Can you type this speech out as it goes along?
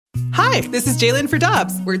Hi, this is Jalen for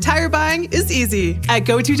Dobbs, where tire buying is easy. At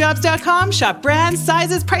GoToDobbs.com, shop brands,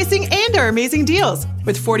 sizes, pricing, and our amazing deals.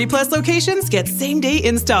 With 40-plus locations, get same-day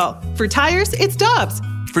install. For tires, it's Dobbs.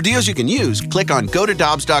 For deals you can use, click on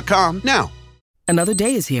GoToDobbs.com now. Another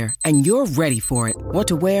day is here, and you're ready for it. What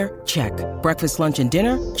to wear? Check. Breakfast, lunch, and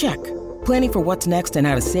dinner? Check. Planning for what's next and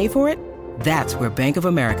how to save for it? That's where Bank of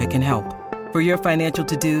America can help. For your financial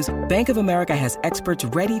to-dos, Bank of America has experts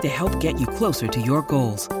ready to help get you closer to your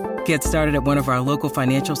goals. Get started at one of our local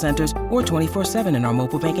financial centers or 24/7 in our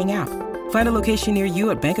mobile banking app. Find a location near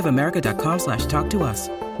you at bankofamerica.com/talktous.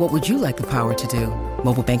 What would you like the power to do?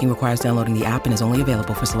 Mobile banking requires downloading the app and is only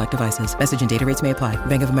available for select devices. Message and data rates may apply.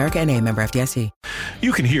 Bank of America N.A., member FDIC.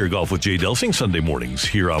 You can hear Golf with Jay Delsing Sunday mornings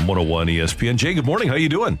here on 101 ESPN. Jay, good morning. How you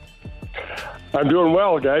doing? I'm doing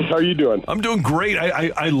well, guys. How are you doing? I'm doing great.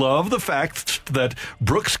 I love the fact that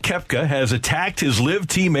Brooks Koepka has attacked his LIV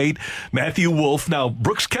teammate, Matthew Wolff. Now,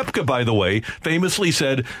 Brooks Koepka, by the way, famously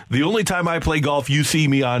said, the only time I play golf, you see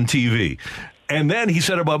me on TV. And then he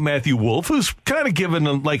said about Matthew Wolff, who's kind of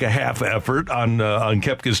given like a half effort on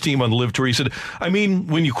Koepka's team on the LIV Tour. He said, I mean,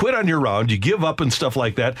 when you quit on your round, you give up and stuff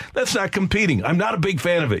like that. That's not competing. I'm not a big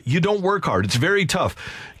fan of it. You don't work hard. It's very tough.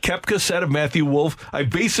 Koepka said of Matthew Wolff, I've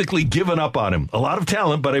basically given up on him. A lot of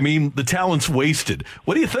talent, but I mean, the talent's wasted.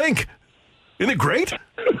 What do you think? Isn't it great?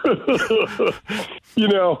 Brooks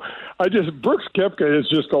Koepka is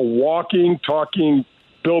just a walking, talking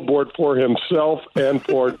billboard for himself and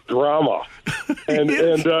for drama. And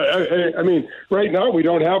I mean, right now we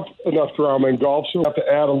don't have enough drama in golf, so we have to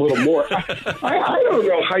add a little more. I don't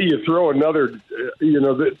know how you throw another,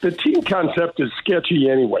 the team concept is sketchy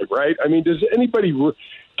anyway, right? I mean,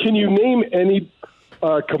 can you name any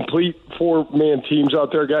complete four-man teams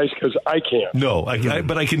out there, guys? Because I can't. No,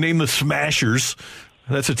 but I can name the Smashers.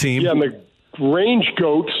 That's a team. Yeah, and the Range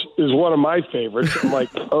Goats is one of my favorites. I'm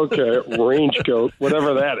like, okay, Range Goat,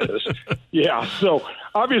 whatever that is. Yeah, so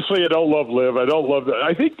obviously I don't love LIV. I don't love that.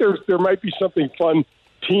 I think there might be something fun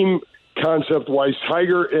team concept-wise.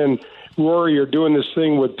 Tiger and Rory are doing this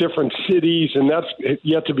thing with different cities, and that's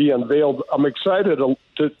yet to be unveiled. I'm excited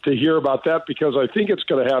to hear about that because I think it's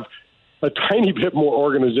going to have a tiny bit more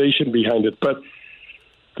organization behind it. But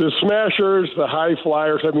the Smashers, the High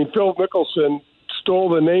Flyers, I mean, Phil Mickelson stole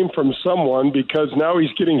the name from someone because now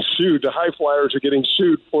he's getting sued. The High Flyers are getting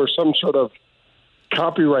sued for some sort of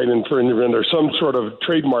copyright infringement or some sort of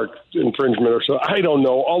trademark infringement or so. I don't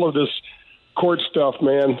know. All of this court stuff,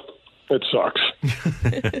 man, it sucks.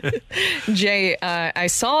 Jay, I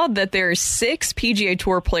saw that there are 6 PGA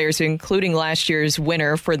Tour players, including last year's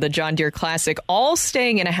winner for the John Deere Classic, all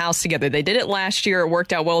staying in a house together. They did it last year. It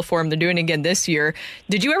worked out well for them. They're doing it again this year.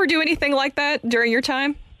 Did you ever do anything like that during your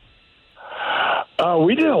time?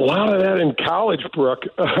 We did a lot of that in college, Brooke.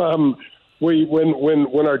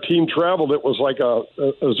 When our team traveled, it was like a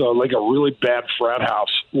really bad frat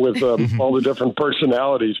house with all the different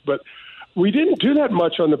personalities. But we didn't do that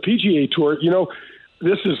much on the PGA Tour.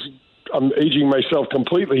 I'm aging myself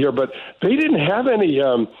completely here, but they didn't have any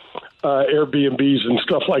Airbnbs and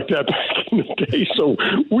stuff like that back in the day. So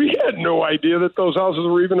we had no idea that those houses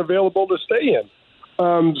were even available to stay in.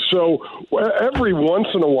 So every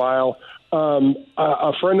once in a while,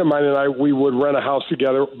 a friend of mine and I, we would rent a house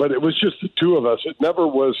together, but it was just the two of us. It never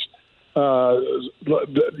was,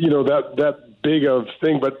 that big of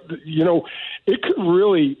thing. But it could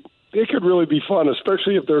really be fun,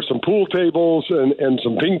 especially if there's some pool tables and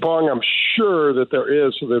some ping pong. I'm sure that there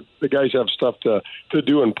is, so that the guys have stuff to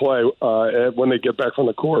do and play when they get back from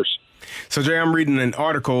the course. So, Jay, I'm reading an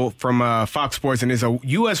article from Fox Sports, and there's a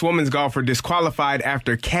U.S. women's golfer disqualified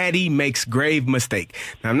after caddy makes grave mistake.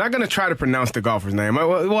 Now, I'm not going to try to pronounce the golfer's name.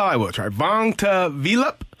 Well, I will try. Vongta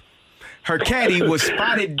Vilup. Her caddy was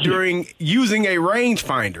spotted during using a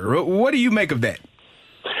rangefinder. What do you make of that?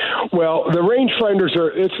 Well, the rangefinders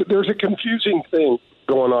there's a confusing thing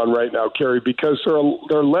going on right now, Kerry, because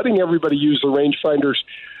they're letting everybody use the rangefinders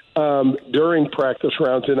during practice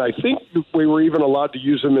rounds, and I think we were even allowed to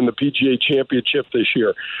use them in the PGA Championship this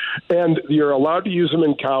year. And you're allowed to use them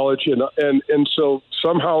in college, and so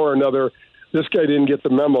somehow or another, this guy didn't get the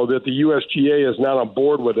memo that the USGA is not on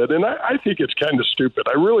board with it, and I think it's kind of stupid.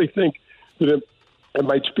 I really think that it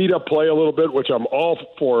might speed up play a little bit, which I'm all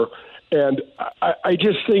for. And I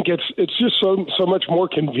just think it's just so much more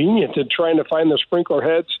convenient than trying to find the sprinkler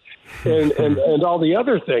heads and all the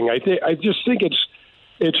other thing. I just think it's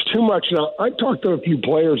too much. Now, I talked to a few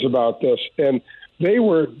players about this, and they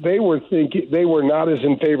were thinking they were not as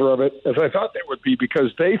in favor of it as I thought they would be,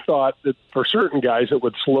 because they thought that for certain guys it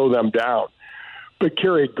would slow them down. But,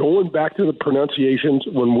 Kerry, going back to the pronunciations,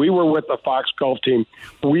 when we were with the Fox golf team,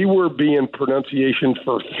 we were being pronunciations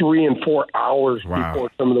for 3 and 4 hours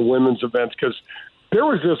before some of the women's events, because there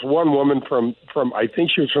was this one woman from I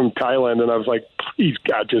think she was from Thailand, and I was like, please,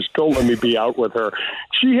 God, just don't let me be out with her.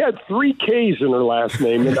 She had 3 Ks in her last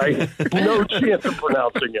name, and I had no chance of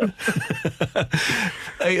pronouncing it.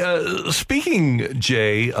 Hey, speaking,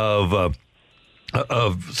 Jay, of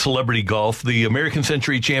celebrity golf, the American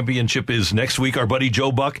Century Championship is next week. Our buddy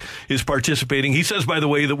Joe Buck is participating. He says, by the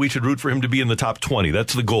way, that we should root for him to be in the top 20.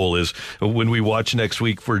 That's the goal, is when we watch next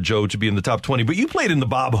week, for Joe to be in the top 20. But you played in the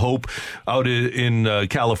Bob Hope out in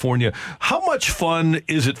California. How much fun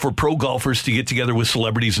is it for pro golfers to get together with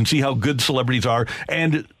celebrities and see how good celebrities are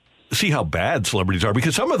and see how bad celebrities are?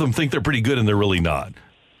 Because some of them think they're pretty good and they're really not.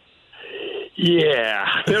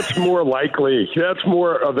 Yeah, that's more likely. That's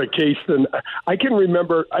more of a case than I can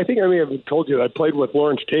remember. I think I may have told you that I played with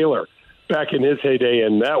Lawrence Taylor back in his heyday,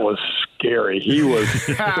 and that was scary. He was.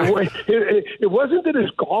 It wasn't that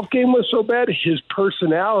his golf game was so bad; his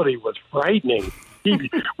personality was frightening.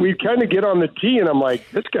 We'd kind of get on the tee, and I'm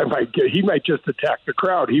like, this guy he might just attack the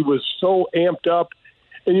crowd. He was so amped up.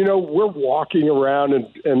 And, you know, we're walking around, and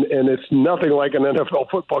it's nothing like an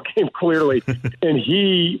NFL football game, clearly. And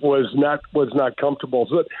he was not comfortable.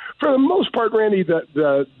 So for the most part, Randy,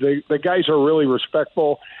 the guys are really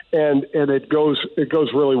respectful, and it goes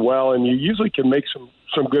really well. And you usually can make some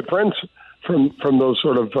good friends from those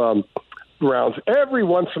sort of rounds. Every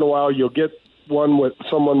once in a while, you'll get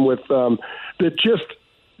someone that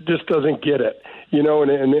just doesn't get it. You know,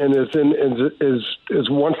 and is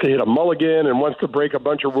wants to hit a mulligan and wants to break a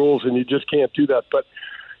bunch of rules, and you just can't do that. But,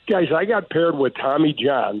 guys, I got paired with Tommy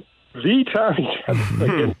John,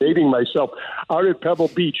 again, dating myself, out at Pebble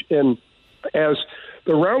Beach. And as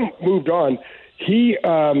the round moved on, he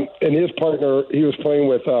and his partner, he was playing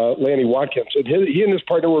with Lanny Watkins, and he and his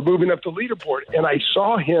partner were moving up the leaderboard. And I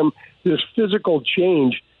saw this physical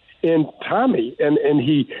change in Tommy, and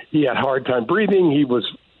he had a hard time breathing. He was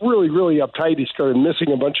really, really uptight. He started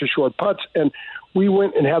missing a bunch of short putts, and we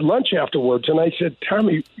went and had lunch afterwards. And I said,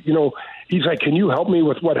 Tommy, you know, he's like, can you help me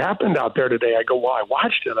with what happened out there today? I go, well, I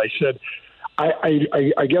watched it. I said,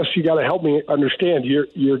 I guess you got to help me understand.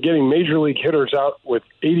 You're getting major league hitters out with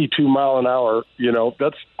 82 mile an hour. You know,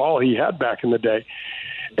 that's all he had back in the day.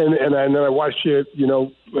 And then I watched you, you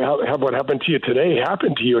know, what happened to you today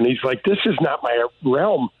happened to you. And he's like, this is not my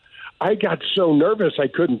realm. I got so nervous I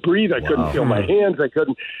couldn't breathe. I couldn't feel my hands. I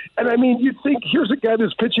couldn't. And I mean, you'd think here's a guy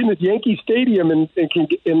that's pitching at Yankee Stadium and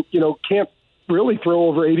can't really throw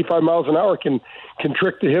over 85 miles an hour, can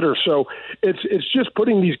trick the hitter. So it's just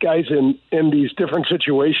putting these guys in these different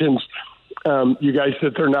situations, you guys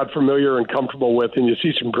that they're not familiar and comfortable with, and you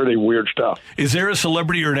see some pretty weird stuff. Is there a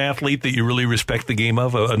celebrity or an athlete that you really respect the game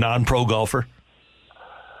of, a non-pro golfer?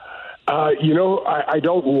 I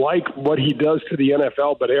don't like what he does to the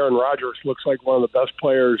NFL, but Aaron Rodgers looks like one of the best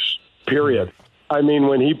players, period. I mean,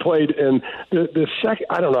 when he played in the second,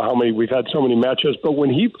 I don't know how many, we've had so many matches, but when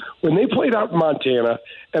they played out in Montana,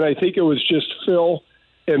 and I think it was just Phil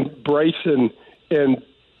and Bryson and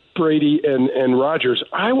Brady and Rodgers,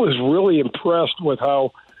 I was really impressed with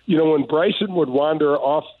how, you know, when Bryson would wander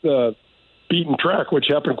off the beaten track, which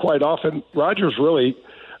happened quite often, Rodgers really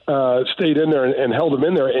stayed in there and held him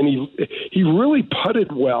in there, and he really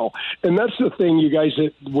putted well. And that's the thing, you guys,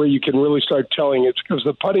 where you can really start telling. It's because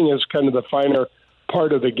the putting is kind of the finer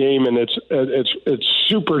part of the game, and it's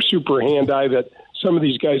super, super hand-eye that some of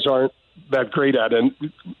these guys aren't that great at. And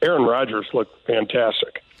Aaron Rodgers looked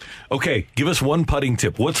fantastic. Okay, give us one putting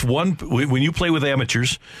tip. When you play with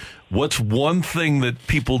amateurs, what's one thing that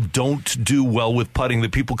people don't do well with putting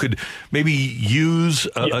that people could maybe use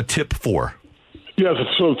a tip for? Yes.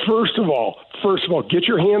 So first of all, get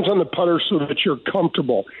your hands on the putter so that you're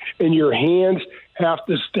comfortable, and your hands have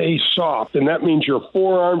to stay soft, and that means your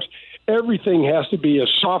forearms, everything has to be as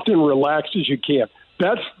soft and relaxed as you can.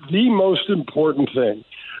 That's the most important thing.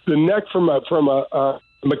 The neck from a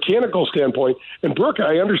mechanical standpoint, and Brooke,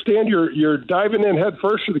 I understand you're diving in head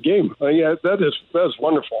first to the game. Yeah, that is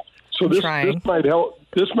wonderful. So this might help.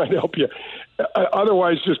 This might help you.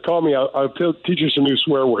 Otherwise, just call me. I'll teach you some new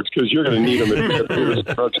swear words because you're going to need them if you do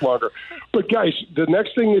this much longer. But, guys, the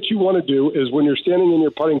next thing that you want to do is when you're standing in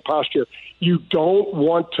your putting posture, you don't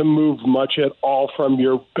want to move much at all from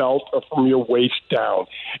your belt or from your waist down.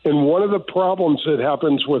 And one of the problems that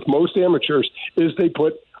happens with most amateurs is they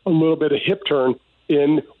put a little bit of hip turn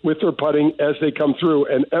in with their putting as they come through.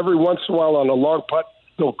 And every once in a while on a long putt,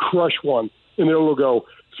 they'll crush one, and it'll go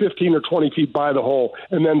 15 or 20 feet by the hole.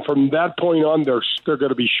 And then from that point on, they're going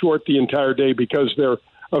to be short the entire day because they're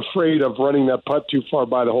afraid of running that putt too far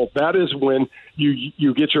by the hole. That is when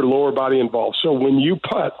you get your lower body involved. So when you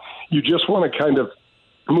putt, you just want to kind of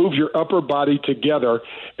move your upper body together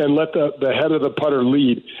and let the head of the putter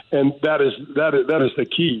lead, and that is the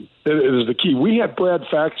key. It is the key. We had Brad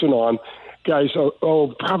Faxon on, guys,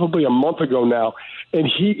 probably a month ago now, and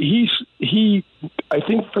he I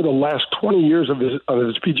think for the last 20 years of his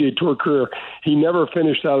PGA Tour career, he never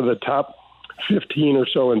finished out of the top 15 or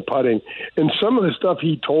so in putting. And some of the stuff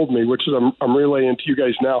he told me, which is I'm relaying to you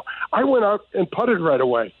guys now, I went out and putted right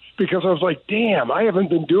away, because I was like, damn, I haven't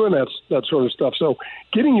been doing that sort of stuff. So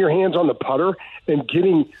getting your hands on the putter and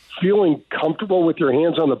feeling comfortable with your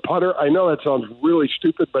hands on the putter, I know that sounds really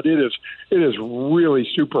stupid, but it is really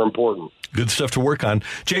super important. Good stuff to work on.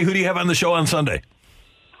 Jay, who do you have on the show on Sunday?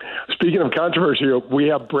 Speaking of controversy, we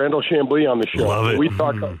have Brandel Chambly on the show. Love it. We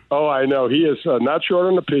talk. Oh, I know. He is not short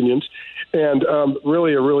on opinions, and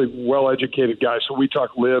really a really well-educated guy. So we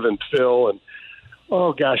talk Liv and Phil and,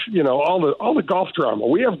 oh gosh, all the golf drama.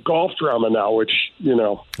 We have golf drama now, which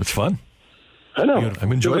it's fun. I know.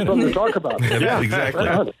 I'm enjoying it. Something to talk about. Yeah, exactly.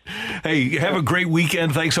 Right. Hey, have a great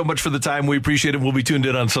weekend. Thanks so much for the time. We appreciate it. We'll be tuned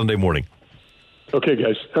in on Sunday morning. Okay,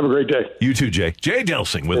 guys. Have a great day. You too, Jay. Jay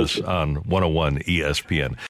Delsing with us on 101 ESPN.